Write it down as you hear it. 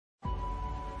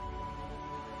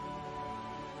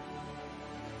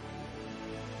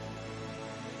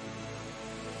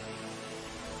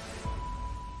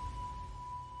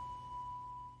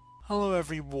Hello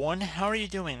everyone, how are you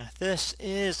doing? This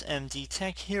is MD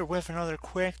Tech here with another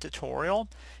quick tutorial.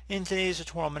 In today's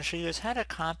tutorial, I'm going to show you guys how to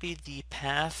copy the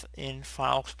path in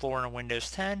File Explorer in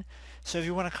Windows 10. So if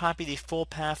you want to copy the full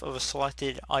path of a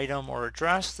selected item or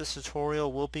address, this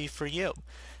tutorial will be for you.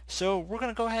 So we're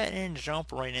going to go ahead and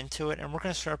jump right into it, and we're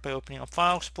going to start by opening up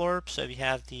File Explorer. So if you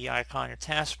have the icon on your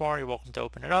taskbar, you're welcome to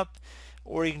open it up,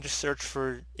 or you can just search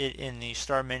for it in the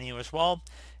Start menu as well.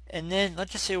 And then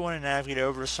let's just say we want to navigate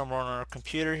over to somewhere on our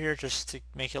computer here just to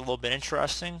make it a little bit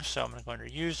interesting. So I'm going to go under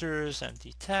Users,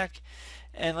 MD Tech,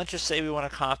 and let's just say we want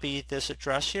to copy this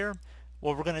address here.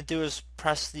 What we're going to do is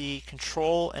press the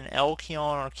Control and L key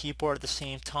on our keyboard at the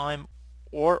same time,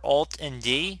 or Alt and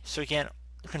D. So again,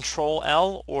 Control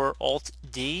L or Alt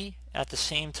D at the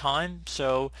same time.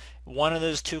 So one of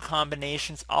those two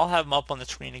combinations, I'll have them up on the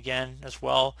screen again as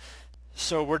well.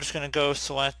 So we're just going to go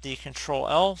select the Control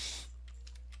L.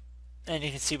 And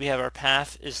you can see we have our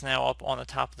path is now up on the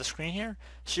top of the screen here.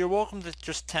 So you're welcome to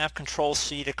just tap Control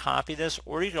C to copy this,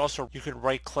 or you could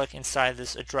right click inside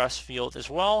this address field as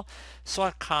well.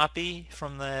 Select copy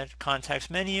from the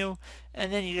context menu,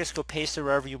 and then you just go paste it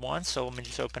wherever you want. So let me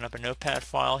just open up a notepad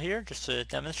file here just to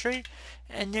demonstrate.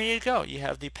 And there you go, you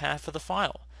have the path of the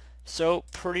file. So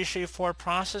pretty straightforward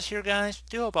process here, guys.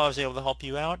 Do hope I was able to help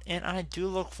you out, and I do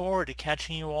look forward to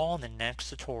catching you all in the next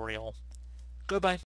tutorial. Goodbye.